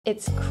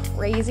It's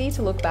crazy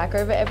to look back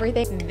over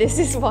everything. This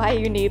is why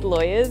you need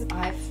lawyers.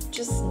 I've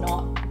just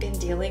not been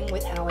dealing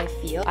with how I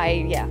feel.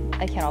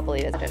 I cannot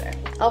believe it. I don't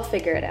know. I'll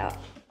figure it out.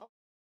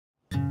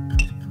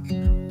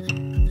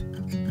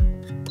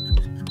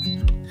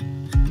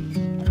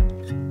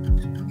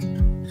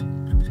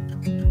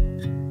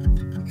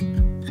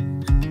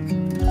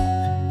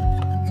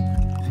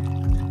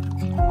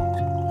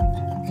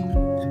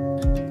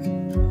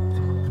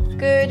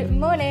 Good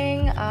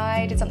morning.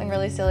 I did something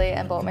really silly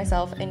and bought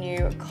myself a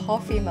new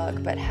coffee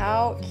mug, but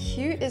how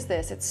cute is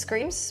this? It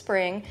screams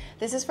spring.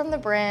 This is from the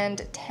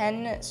brand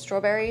 10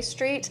 Strawberry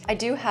Street. I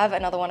do have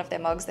another one of their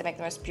mugs. They make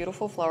the most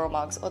beautiful floral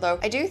mugs, although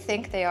I do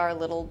think they are a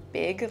little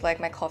big. Like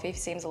my coffee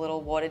seems a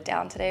little watered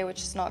down today,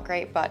 which is not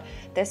great, but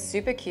they're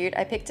super cute.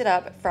 I picked it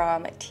up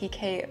from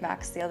TK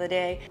Maxx the other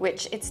day,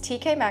 which it's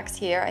TK Maxx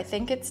here. I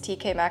think it's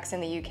TK Maxx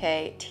in the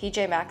UK,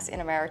 TJ Maxx in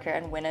America,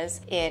 and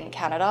Winners in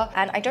Canada.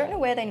 And I don't know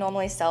where they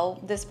normally sell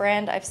this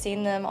brand. I've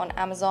seen them on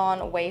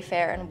Amazon,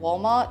 Wayfair, and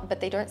Walmart, but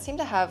they don't seem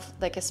to have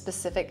like a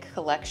specific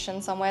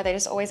collection somewhere. They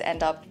just always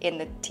end up in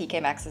the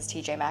TK Maxx's,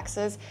 TJ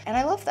Maxx's, and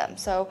I love them.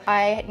 So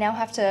I now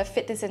have to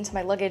fit this into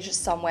my luggage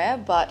somewhere,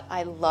 but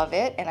I love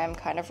it, and I'm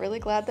kind of really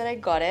glad that I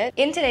got it.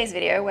 In today's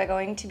video, we're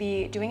going to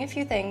be doing a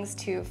few things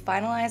to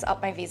finalize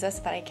up my visa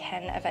so that I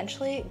can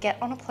eventually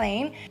get on a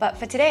plane. But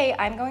for today,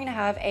 I'm going to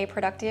have a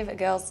productive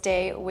girls'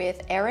 day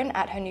with Erin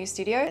at her new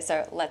studio.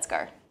 So let's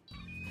go.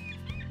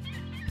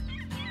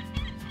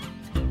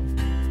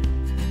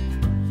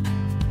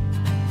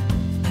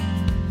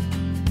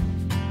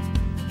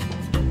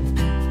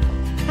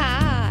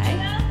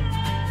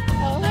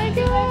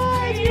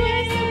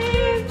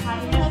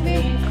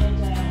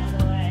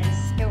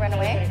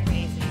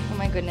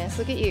 Goodness,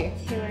 look at you.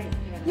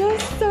 You're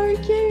so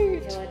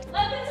cute. Welcome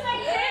to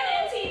my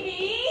crib,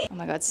 TV. Oh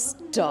my God,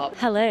 stop.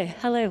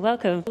 Hello,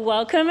 welcome.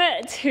 Welcome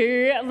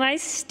to my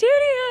studio.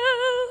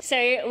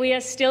 So we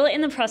are still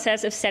in the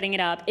process of setting it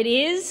up. It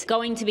is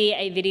going to be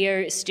a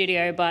video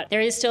studio, but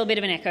there is still a bit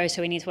of an echo,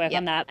 so we need to work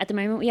on that. At the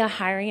moment, we are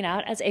hiring it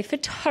out as a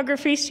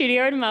photography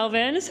studio in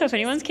Melbourne, so if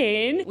anyone's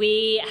keen.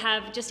 We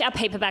have just our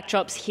paper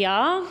backdrops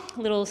here,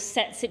 little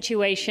set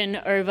situation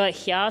over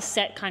here,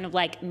 set kind of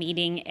like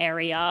meeting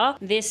area.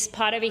 This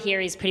part over here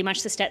is pretty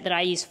much the set that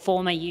I use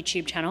for my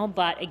YouTube channel,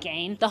 but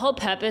again, the whole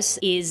purpose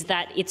is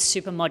that it's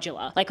super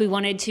modular. Like we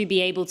wanted to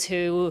be able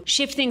to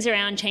shift things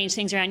around, change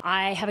things around.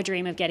 I have a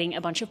dream of getting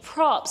a bunch of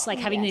props, like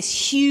having this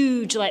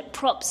huge like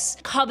props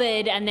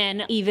cupboard, and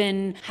then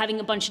even having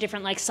a bunch of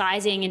different like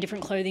sizing and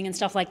different clothing and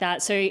stuff like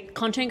that. So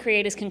content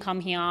creators can come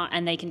here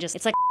and they can just,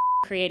 it's like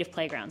a creative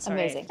playground. Sorry,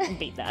 amazing.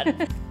 Beat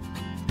that.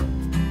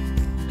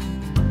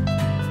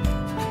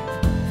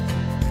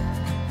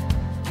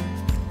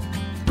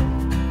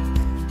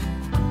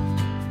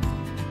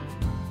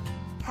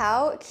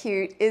 How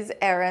cute is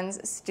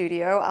Erin's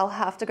studio? I'll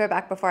have to go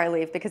back before I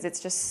leave because it's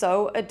just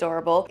so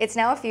adorable. It's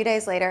now a few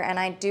days later and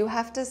I do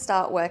have to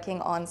start working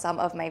on some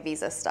of my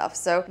visa stuff.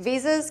 So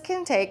visas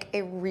can take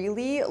a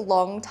really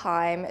long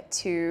time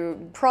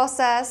to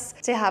process,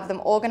 to have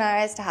them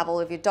organized, to have all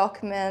of your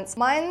documents.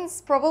 Mine's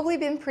probably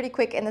been pretty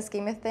quick in the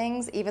scheme of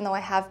things, even though I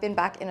have been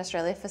back in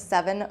Australia for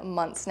 7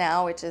 months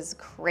now, which is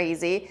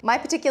crazy. My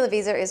particular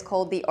visa is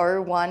called the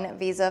O1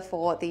 visa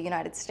for the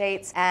United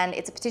States, and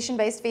it's a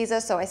petition-based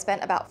visa, so I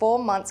spent about 4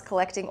 months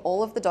collecting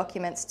all of the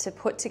documents to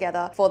put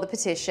together for the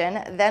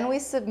petition. Then we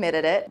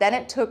submitted it. Then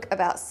it took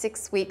about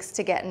 6 weeks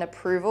to get an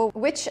approval,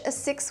 which a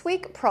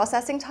 6-week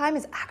processing time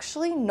is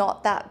actually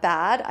not that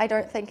bad, I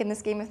don't think, in the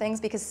scheme of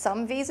things, because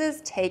some visas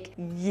take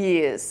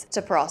years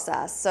to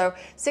process. So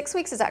 6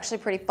 weeks is actually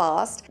pretty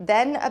fast.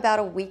 Then about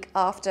a week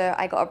after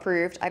I got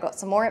approved, I got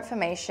some more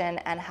information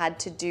and had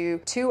to do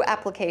 2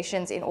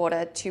 applications in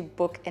order to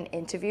book an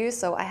interview.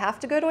 So I have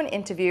to go to an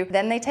interview,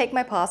 then they take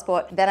my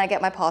passport, then I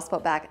get my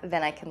passport back,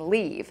 then I can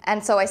leave.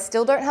 And so I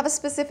still don't have a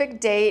specific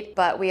date,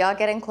 but we are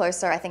getting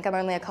closer. I think I'm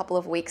only a couple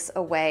of weeks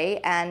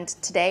away. And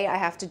today I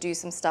have to do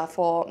some stuff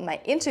for my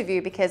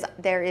interview because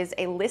there is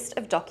a list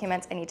of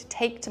documents I need to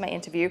take to my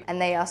interview,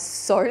 and they are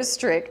so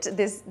strict.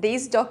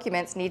 These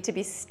documents need to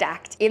be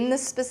stacked in the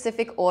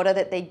specific order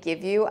that they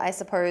give you. I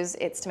suppose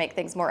it's to make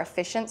things more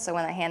efficient, so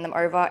when I hand them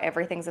over,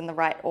 everything's in the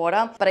right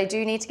order. But I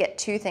do need to get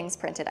 2 things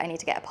printed. I need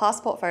to get a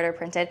passport photo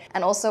printed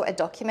and also a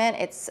document.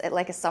 It's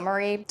like a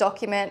summary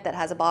document that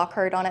has a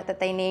barcode on it that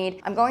they need.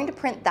 I'm going to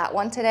print that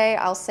one today.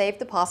 I'll save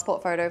the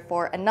passport photo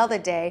for another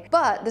day.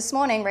 But this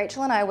morning,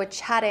 Rachel and I were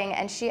chatting,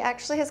 and she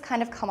actually has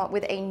kind of come up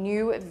with a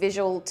new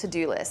visual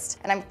to-do list.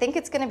 And I think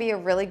it's going to be a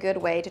really good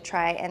way to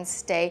try and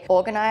stay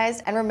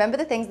organized and remember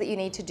the things that you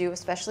need to do,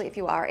 especially if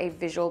you are a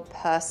visual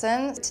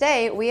person.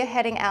 Today, we are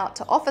heading out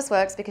to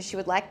Officeworks because she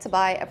would like to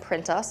buy a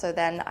printer. So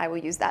then I will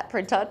use that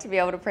printer to be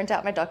able to print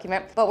out my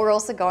document. But we're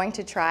also going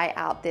to try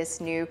out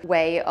this new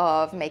way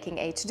of making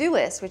a to-do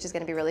list, which is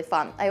going to be really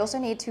fun. I also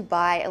need to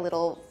buy a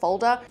little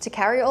folder to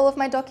carry all of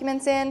my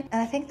documents in,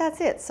 and I think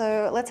that's it.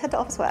 So let's head to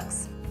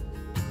Officeworks.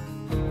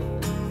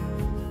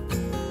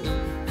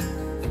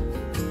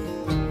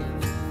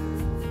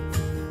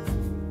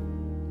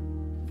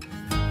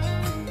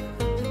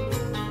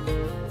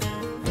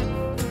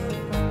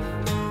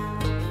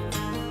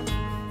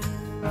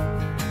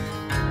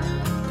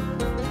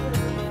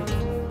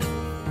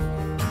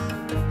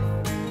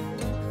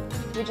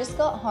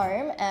 got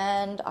home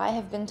and I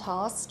have been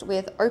tasked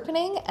with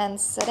opening and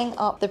setting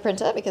up the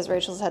printer because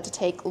Rachel's had to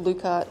take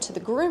Luca to the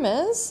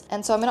groomers.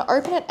 And so I'm gonna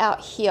open it out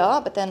here,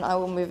 but then I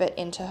will move it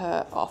into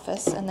her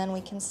office and then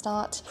we can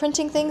start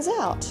printing things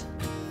out.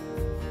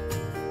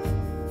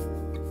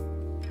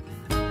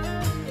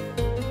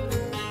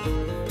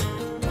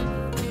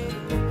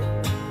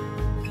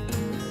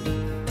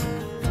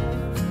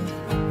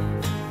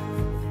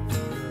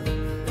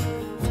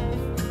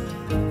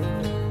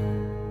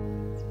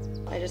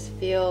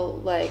 Feel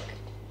like,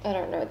 I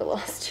don't know, the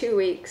last 2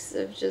 weeks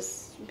have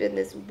just been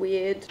this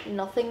weird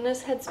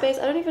nothingness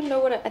headspace. I don't even know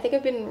what I think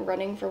I've been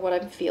running for what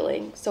I'm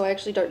feeling, so I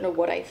actually don't know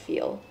what I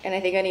feel. And I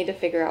think I need to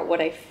figure out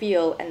what I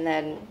feel and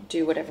then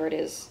do whatever it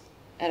is,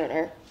 I don't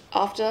know,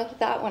 after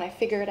that when I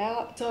figure it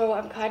out. So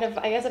I'm kind of,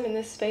 I guess I'm in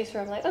this space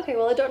where I'm like, okay,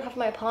 well I don't have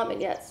my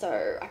apartment yet,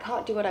 so I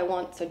can't do what I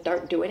want, so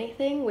don't do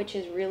anything, which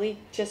is really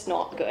just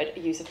not good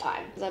use of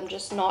time. Because I'm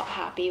just not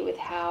happy with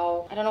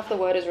how, I don't know if the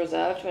word is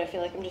reserved, but I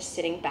feel like I'm just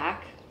sitting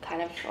back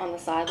kind of on the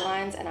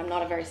sidelines, and I'm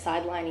not a very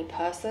sideliney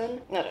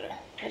person. I don't know.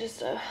 I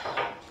just, I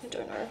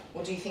don't know.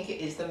 Well, do you think it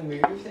is the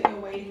move that you're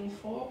waiting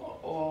for,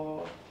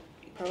 or?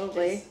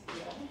 Probably.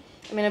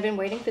 I mean, I've been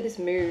waiting for this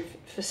move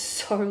for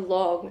so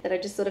long that I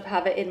just sort of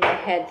have it in my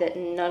head that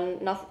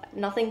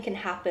nothing can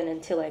happen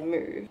until I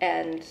move.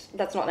 And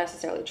that's not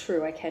necessarily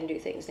true. I can do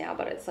things now,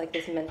 but it's like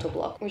this mental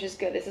block, which is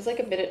good. This is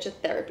like a miniature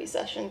therapy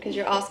session because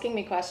you're asking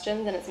me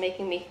questions and it's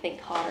making me think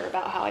harder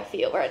about how I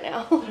feel right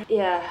now.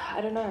 Yeah,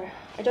 I don't know.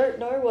 I don't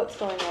know what's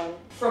going on.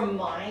 From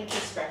my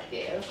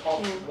perspective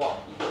of what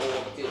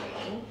you're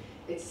doing,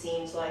 it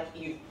seems like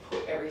you've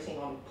put everything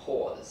on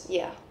pause.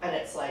 Yeah. And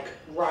it's like,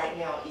 right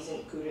now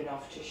isn't good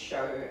enough to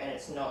show, and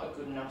it's not a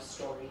good enough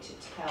story to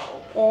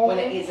tell. When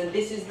it is, and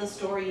this is the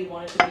story you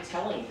wanted to be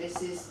telling.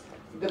 This is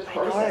the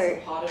process,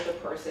 and part of the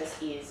process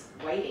is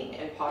waiting,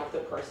 and part of the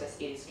process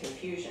is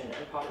confusion,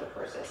 and part of the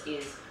process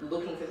is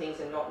looking for things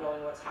and not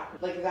knowing what's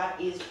happening. Like,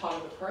 that is part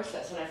of the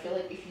process, and I feel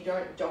like if you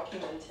don't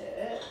document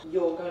it,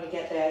 you're going to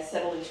get there,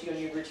 settle into your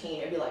new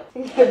routine, and be like,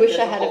 I wish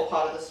I had a whole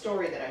part of the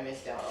story that I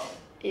missed out on.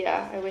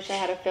 Yeah, I wish I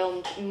had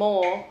filmed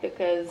more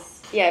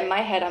because, yeah, in my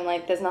head I'm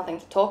like, there's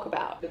nothing to talk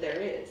about. But there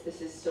is. This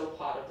is still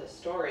part of the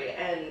story.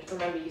 And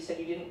remember, you said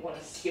you didn't want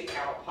to skip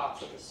out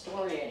parts of the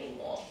story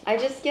anymore. I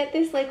just get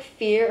this like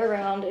fear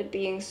around it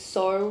being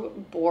so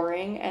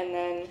boring and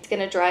then it's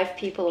gonna drive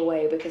people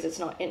away because it's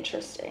not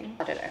interesting.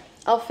 I don't know.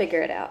 I'll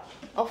figure it out.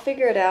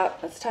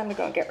 It's time to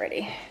go and get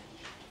ready.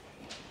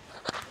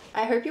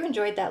 I hope you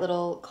enjoyed that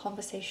little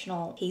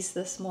conversational piece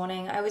this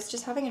morning. I was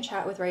just having a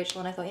chat with Rachel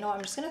and I thought, you know what,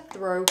 I'm just gonna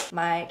throw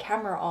my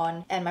camera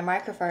on and my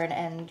microphone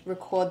and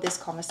record this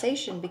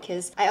conversation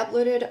because I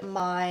uploaded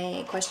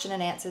my question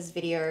and answers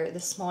video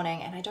this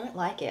morning and I don't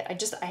like it.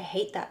 I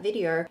hate that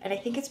video, and I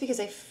think it's because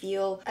I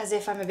feel as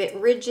if I'm a bit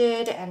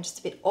rigid and just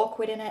a bit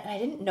awkward in it, and I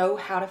didn't know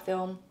how to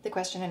film the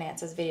question and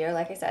answers video.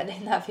 Like I said,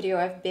 in that video,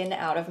 I've been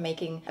out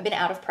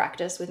of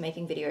practice with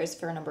making videos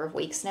for a number of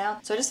weeks now,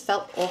 so I just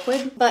felt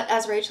awkward. But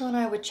as Rachel and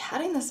I were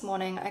chatting this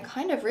morning, I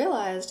kind of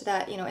realized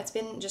that, you know, it's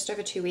been just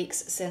over 2 weeks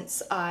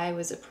since I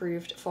was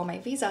approved for my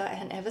visa,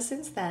 and ever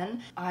since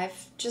then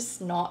I've just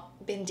not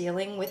been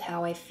dealing with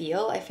how I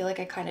feel. I feel like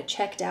I kind of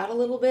checked out a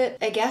little bit.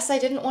 I guess I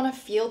didn't want to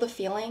feel the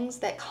feelings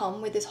that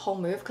come with this whole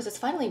move because it's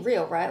finally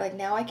real, right? Like,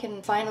 now I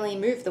can finally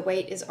move. The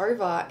wait is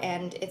over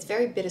and it's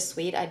very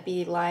bittersweet. I'd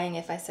be lying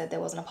if I said there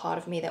wasn't a part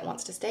of me that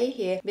wants to stay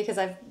here because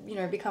I've, you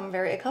know, become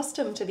very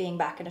accustomed to being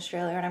back in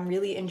Australia and I'm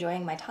really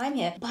enjoying my time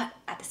here. But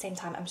at the same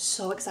time, I'm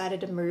so excited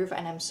to move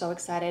and I'm so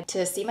excited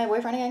to see my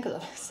boyfriend again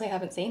because obviously I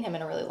haven't seen him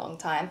in a really long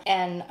time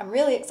and I'm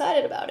really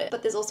excited about it.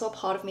 But there's also a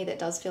part of me that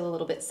does feel a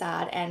little bit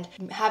sad, and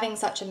having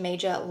such a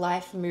major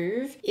life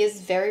move is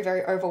very,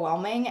 very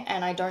overwhelming,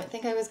 and I don't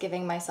think I was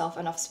giving myself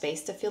enough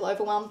space to feel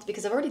overwhelmed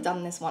because I've already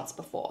done this once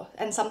before.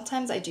 And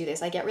sometimes I do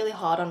this. I get really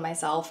hard on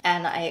myself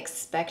and I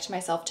expect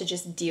myself to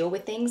just deal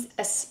with things,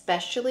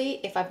 especially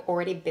if I've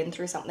already been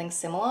through something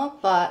similar.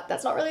 But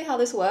that's not really how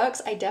this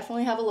works. I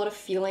definitely have a lot of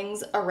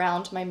feelings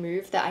around my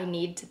move that I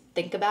need to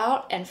think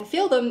about and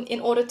feel them in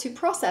order to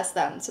process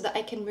them so that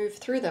I can move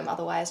through them.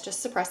 Otherwise, just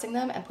suppressing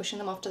them and pushing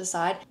them off to the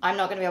side, I'm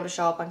not going to be able to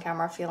show up on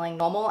camera feeling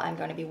normal. I'm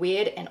going to be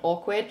weird and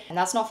awkward, and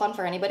that's not fun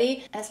for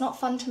anybody. And it's not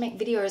fun to make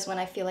videos when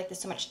I feel like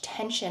there's so much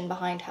tension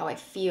behind how I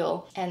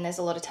feel, and there's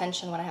a lot of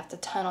tension when I have to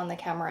turn on the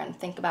camera and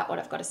think about what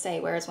I've got to say.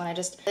 Whereas when I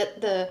just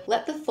let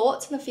the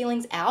thoughts and the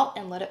feelings out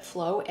and let it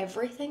flow,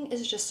 everything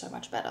is just so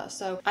much better.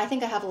 So I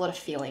think I have a lot of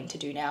feeling to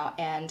do now,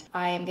 and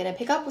I am going to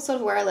pick up sort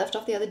of where I left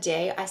off the other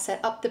day. I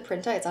set up the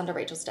printer. It's under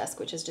Rachel's desk,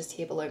 which is just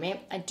here below me.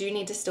 I do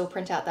need to still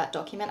print out that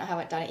document. I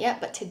haven't done it yet,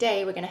 but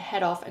today we're going to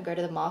head off and go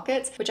to the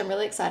markets, which I'm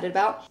really excited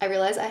about. I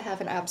realize I have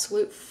an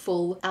absolute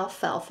full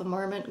alfalfa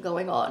moment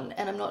going on,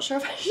 and I'm not sure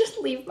if I should just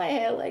leave my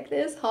hair like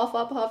this, half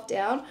up, half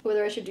down, or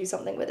whether I should do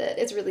something with it.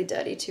 It's really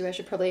dirty too. I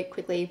should probably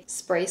quickly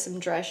spray some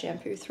dry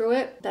shampoo through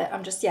it. But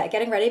I'm just, yeah,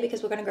 getting ready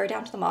because we're going to go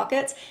down to the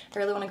markets. I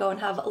really want to go and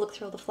have a look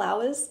through all the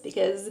flowers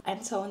because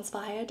I'm so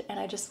inspired, and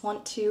I just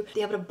want to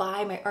be able to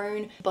buy my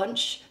own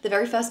bunch, the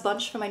very first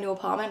bunch for my new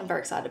apartment. apartment. I'm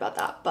very excited about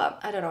that, but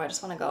I don't know, I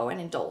just want to go and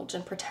indulge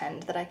and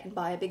pretend that I can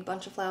buy a big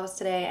bunch of flowers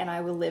today, and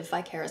I will live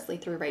vicariously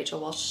through Rachel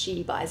while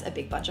she buys a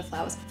big bunch of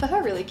flowers for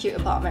her really cute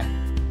apartment.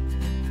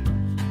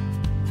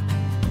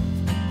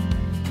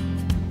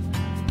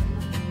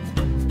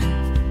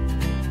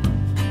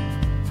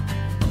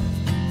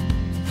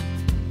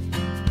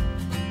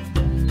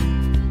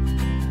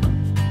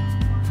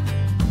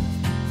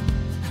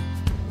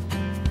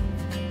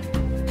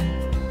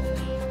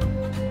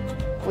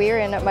 We're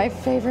in my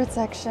favorite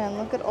section.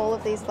 Look at all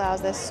of these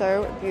flowers. They're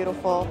so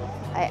beautiful.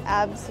 I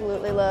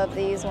absolutely love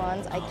these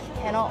ones. I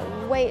cannot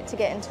wait to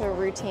get into a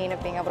routine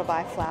of being able to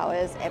buy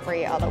flowers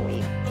every other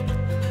week.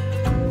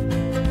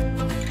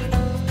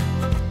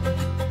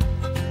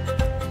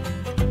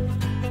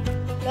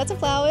 Lots of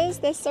flowers,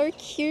 they're so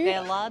cute.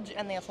 They're large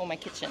and they're for my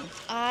kitchen.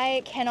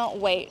 I cannot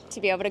wait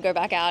to be able to go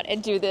back out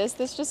and do this.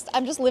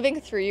 I'm just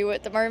living through you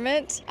at the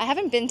moment. I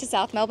haven't been to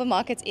South Melbourne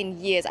markets in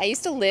years. I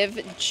used to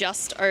live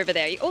just over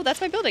there. Oh,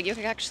 that's my building. You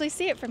can actually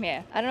see it from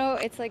here. I don't know,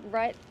 it's like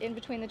right in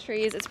between the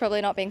trees. It's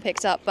probably not being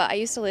picked up, but I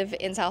used to live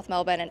in South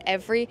Melbourne, and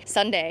every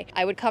Sunday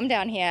I would come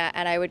down here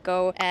and I would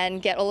go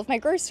and get all of my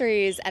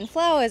groceries and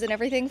flowers and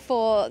everything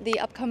for the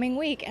upcoming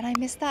week. And I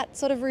miss that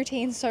sort of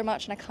routine so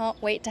much, and I can't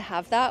wait to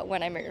have that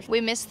when I move. We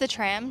missed the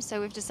tram,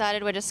 so we've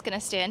decided we're just gonna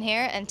stand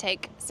here and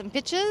take some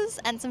pictures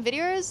and some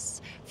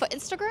videos for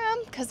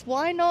Instagram, because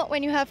why not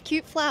when you have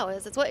cute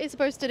flowers? It's what you're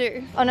supposed to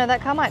do. Oh no, that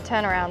car might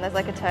turn around. There's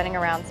like a turning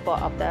around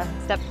spot up there.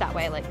 Step that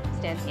way, like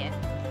stand here.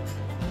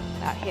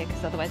 Out here,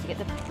 because otherwise you get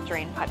the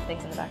drain pipe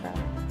things in the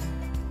background.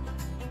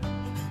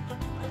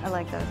 I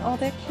like those. Oh,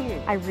 they're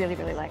cute. I really,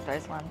 really like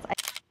those ones.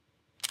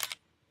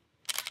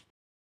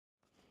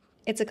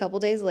 It's a couple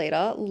days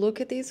later.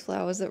 Look at these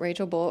flowers that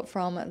Rachel bought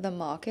from the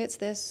markets.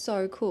 They're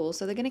so cool.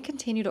 So they're going to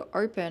continue to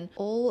open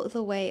all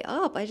the way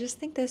up. I just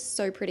think they're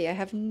so pretty. I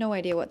have no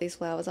idea what these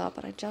flowers are,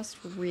 but I just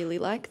really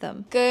like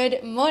them.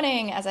 Good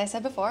morning. As I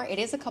said before, it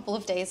is a couple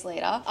of days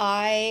later.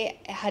 I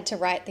had to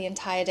write the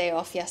entire day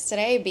off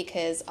yesterday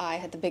because I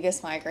had the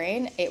biggest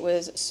migraine. It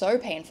was so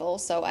painful,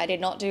 so I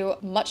did not do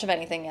much of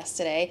anything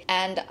yesterday.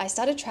 And I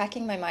started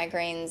tracking my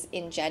migraines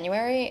in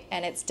January,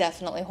 and it's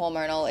definitely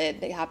hormonal.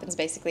 It happens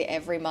basically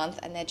every month,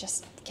 and they're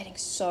just getting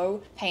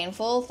so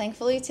painful.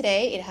 Thankfully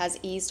today it has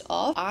eased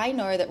off. I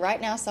know that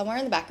right now somewhere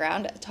in the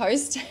background,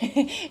 Toast,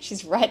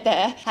 she's right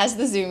there, has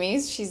the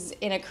zoomies. She's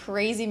in a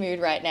crazy mood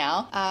right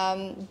now.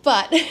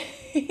 But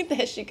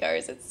there she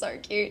goes, it's so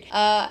cute.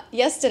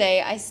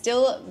 Yesterday I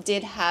still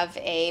did have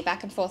a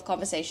back and forth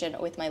conversation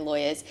with my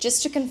lawyers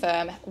just to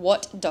confirm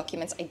what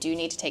documents I do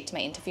need to take to my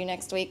interview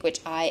next week,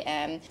 which I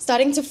am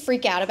starting to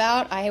freak out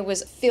about. I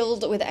was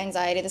filled with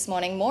anxiety this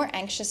morning, more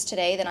anxious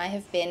today than I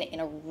have been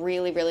in a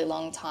really, really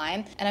long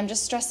time. And I'm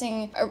just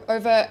stressing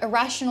over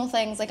irrational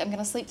things like I'm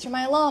gonna sleep through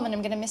my alarm and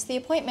I'm gonna miss the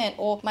appointment,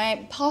 or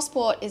my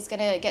passport is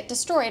gonna get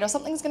destroyed, or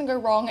something's gonna go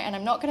wrong and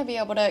I'm not gonna be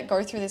able to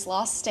go through this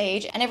last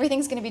stage and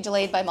everything's gonna be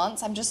delayed by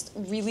months. I'm just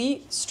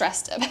really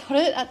stressed about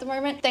it at the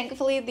moment.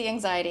 Thankfully, the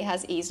anxiety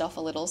has eased off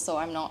a little, so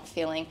I'm not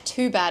feeling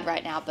too bad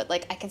right now, but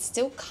like I can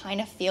still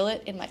kind of feel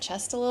it in my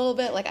chest a little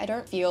bit. Like I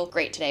don't feel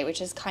great today,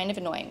 which is kind of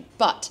annoying.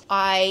 But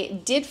I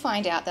did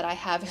find out that I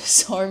have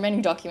so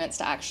many documents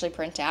to actually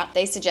print out.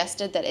 They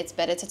suggested that it's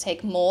better to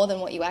take more than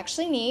what you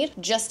actually need,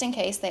 just in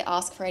case they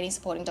ask for any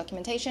supporting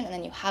documentation, and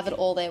then you have it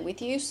all there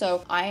with you.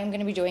 So I am going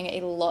to be doing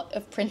a lot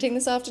of printing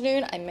this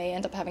afternoon. I may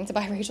end up having to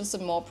buy Rachel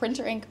some more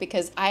printer ink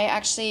because I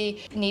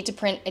actually need to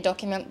print a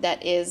document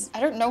that is, I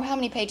don't know how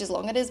many pages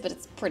long it is, but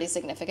it's pretty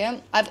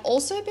significant. I've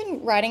also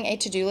been writing a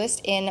to-do list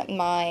in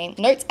my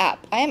notes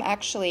app. I am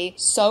actually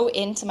so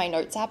into my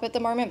notes app at the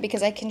moment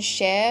because I can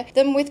share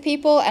them with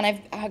people, and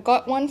I've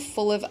got one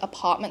full of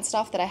apartment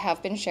stuff that I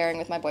have been sharing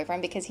with my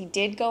boyfriend because he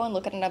did go and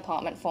look at an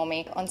apartment for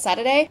me on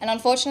Saturday, and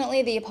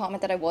unfortunately the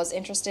apartment that I was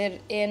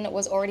interested in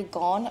was already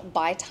gone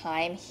by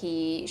time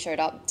he showed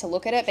up to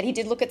look at it, but he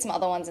did look at some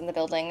other ones in the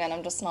building, and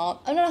I'm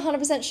not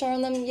 100% sure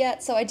on them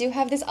yet. So I do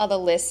have this other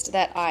list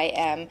that I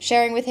am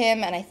sharing with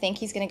him, and I think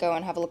he's gonna go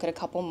and have a look at a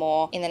couple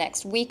more in the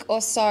next week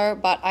or so.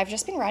 But I've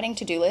just been writing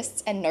to-do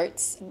lists and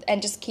notes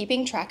and just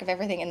keeping track of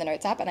everything in the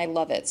notes app, and I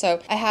love it. So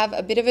I have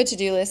a bit of a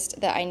to-do list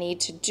that I need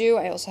to do.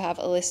 I also have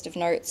a list of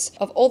notes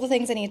of all the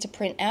things I need to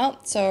print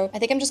out. So I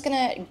think I'm just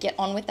gonna get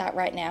on with that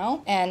right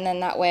now, and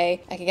then that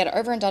way I can get it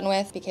over and done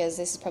with, because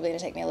this is probably gonna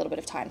take me a little bit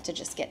of time to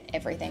just get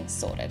everything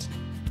sorted.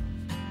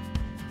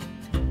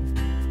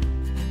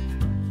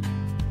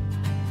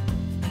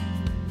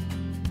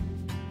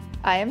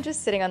 I am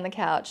just sitting on the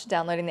couch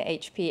downloading the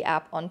HP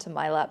app onto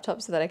my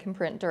laptop so that I can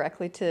print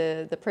directly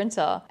to the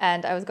printer.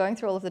 And I was going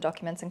through all of the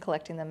documents and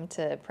collecting them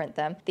to print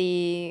them.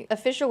 The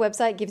official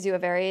website gives you a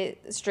very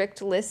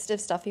strict list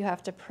of stuff you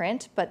have to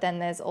print, but then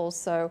there's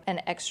also an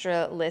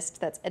extra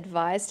list that's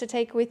advised to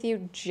take with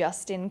you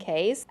just in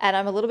case. And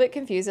I'm a little bit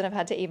confused, and I've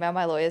had to email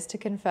my lawyers to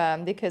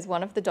confirm, because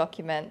one of the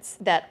documents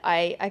that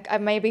I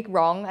may be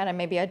wrong, and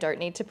maybe I don't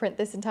need to print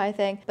this entire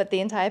thing, but the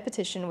entire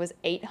petition was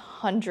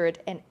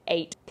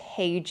 808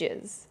 pages.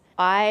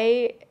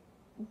 I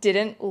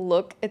didn't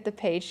look at the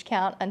page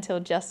count until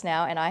just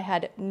now, and I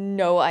had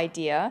no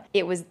idea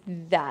it was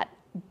that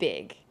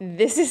big.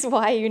 This is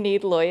why you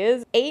need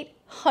lawyers.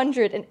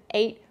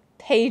 808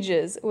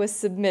 pages were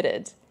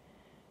submitted.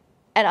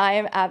 And I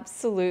am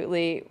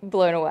absolutely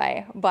blown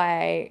away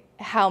by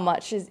how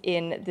much is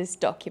in this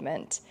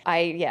document.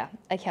 I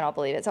cannot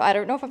believe it. So I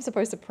don't know if I'm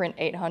supposed to print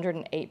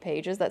 808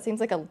 pages. That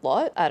seems like a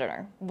lot. I don't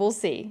know. We'll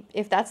see.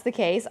 If that's the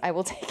case, I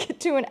will take it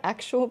to an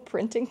actual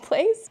printing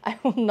place. I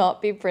will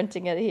not be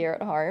printing it here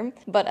at home.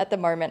 But at the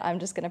moment, I'm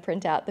just gonna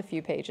print out the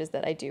few pages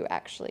that I do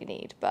actually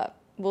need. But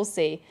we'll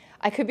see.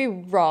 I could be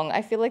wrong.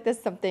 I feel like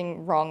there's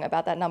something wrong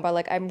about that number.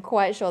 Like, I'm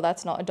quite sure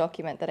that's not a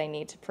document that I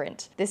need to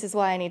print. This is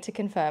why I need to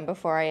confirm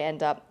before I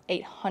end up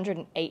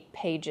 808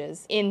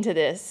 pages into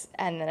this.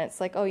 And then it's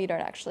like, oh, you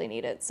don't actually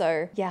need it.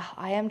 So yeah,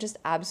 I am just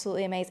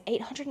absolutely amazed.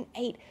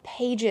 808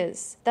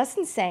 pages. That's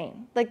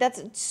insane. Like,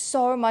 that's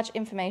so much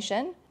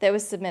information that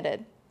was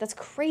submitted. That's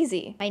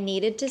crazy. I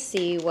needed to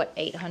see what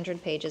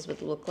 800 pages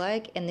would look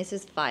like, and this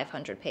is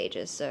 500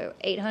 pages, so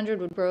 800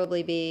 would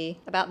probably be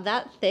about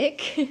that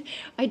thick.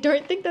 I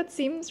don't think that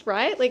seems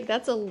right. Like,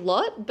 that's a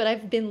lot, but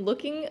I've been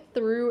looking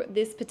through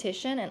this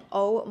petition and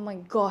oh my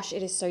gosh,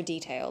 it is so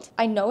detailed.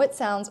 I know it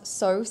sounds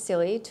so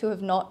silly to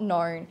have not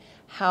known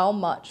how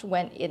much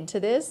went into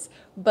this,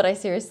 but I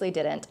seriously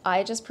didn't.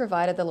 I just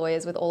provided the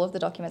lawyers with all of the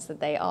documents that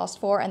they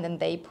asked for, and then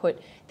they put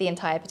the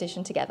entire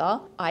petition together.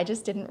 I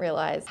just didn't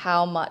realize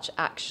how much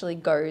actually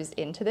goes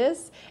into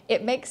this.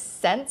 It makes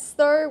sense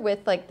though,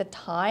 with like the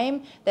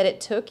time that it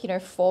took,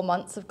 4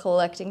 months of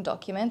collecting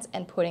documents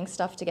and putting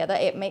stuff together.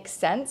 It makes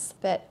sense,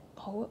 but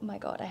oh my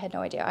God, I had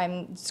no idea.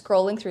 I'm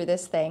scrolling through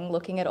this thing,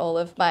 looking at all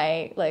of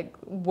my like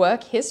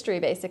work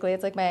history, basically.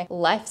 It's like my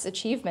life's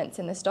achievements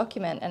in this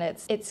document, and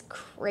it's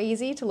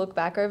crazy to look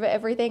back over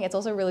everything. It's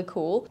also really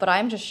cool, but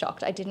I'm just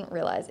shocked. I didn't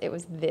realize it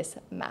was this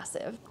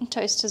massive.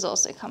 Toast has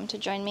also come to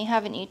join me,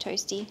 haven't you,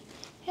 Toasty?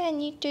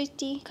 Haven't you,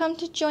 Toasty? Come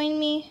to join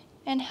me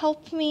and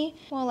help me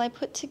while I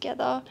put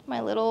together my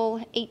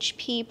little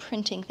HP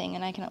printing thing,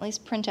 and I can at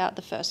least print out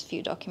the first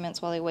few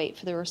documents while I wait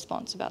for the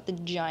response about the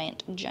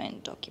giant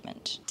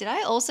document. Did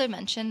I also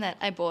mention that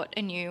I bought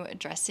a new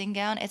dressing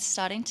gown? It's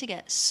starting to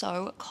get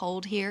so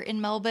cold here in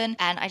Melbourne,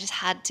 and I just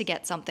had to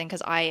get something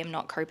because I am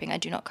not coping. I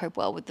do not cope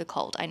well with the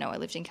cold. I know I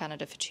lived in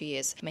Canada for 2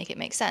 years. Make it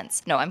make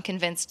sense. No, I'm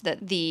convinced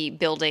that the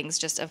buildings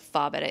just are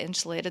far better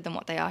insulated than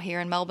what they are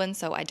here in Melbourne,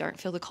 so I don't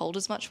feel the cold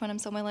as much when I'm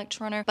somewhere like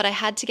Toronto. But I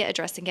had to get a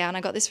dressing gown.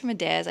 I got this from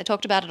Adairs. I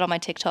talked about it on my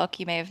TikTok.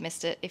 You may have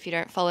missed it if you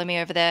don't follow me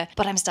over there,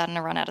 but I'm starting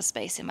to run out of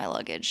space in my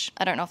luggage.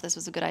 I don't know if this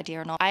was a good idea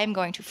or not. I am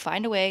going to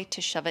find a way to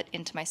shove it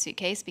into my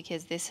suitcase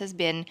because this has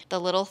been the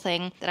little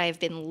thing that I've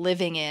been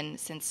living in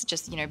since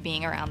just,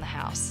 being around the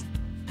house.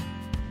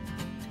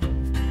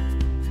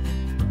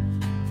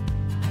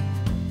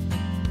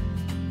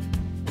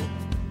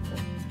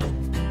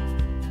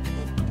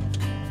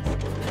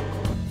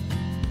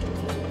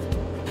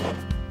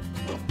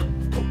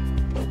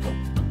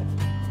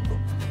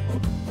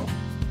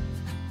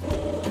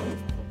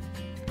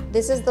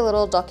 This is the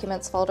little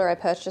documents folder I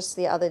purchased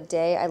the other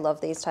day. I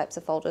love these types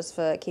of folders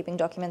for keeping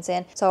documents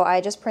in. So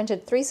I just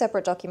printed 3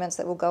 separate documents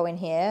that will go in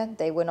here.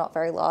 They were not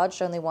very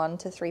large, only 1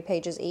 to 3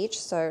 pages each,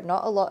 so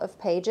not a lot of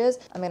pages.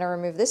 I'm gonna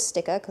remove this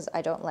sticker because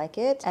I don't like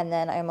it. And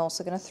then I'm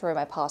also gonna throw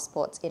my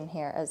passports in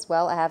here as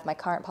well. I have my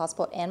current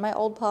passport and my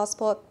old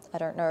passport. I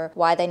don't know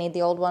why they need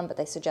the old one, but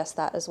they suggest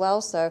that as well.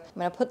 So I'm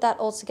gonna put that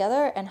all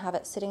together and have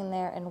it sitting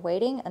there and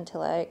waiting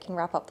until I can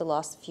wrap up the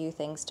last few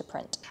things to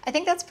print. I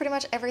think that's pretty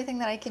much everything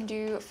that I can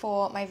do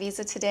for my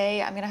visa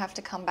today. I'm gonna have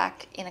to come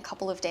back in a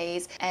couple of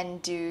days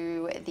and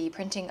do the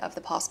printing of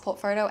the passport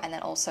photo, and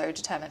then also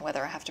determine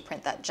whether I have to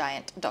print that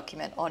giant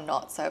document or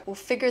not. So we'll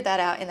figure that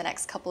out in the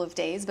next couple of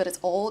days, but it's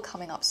all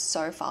coming up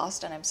so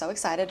fast and I'm so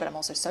excited, but I'm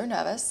also so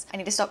nervous. I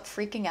need to stop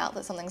freaking out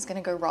that something's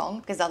gonna go wrong,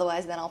 because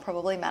otherwise then I'll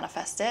probably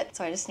manifest it.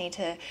 So I just need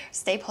to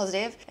stay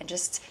positive and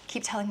just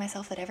keep telling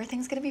myself that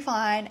everything's gonna be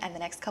fine and the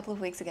next couple of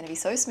weeks are gonna be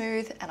so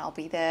smooth and I'll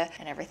be there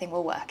and everything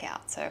will work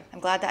out. So I'm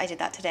glad that I did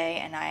that today,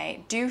 and I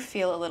do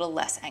feel a little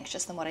less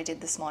anxious than what I did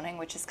this morning,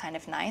 which is kind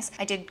of nice.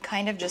 I did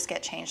kind of just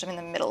get changed. I'm in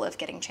the middle of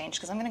getting changed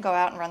because I'm gonna go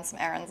out and run some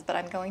errands, but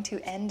I'm going to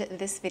end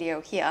this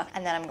video here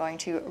and then I'm going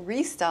to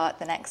restart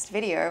the next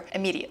video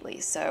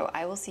immediately. So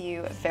I will see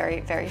you very,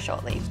 very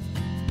shortly.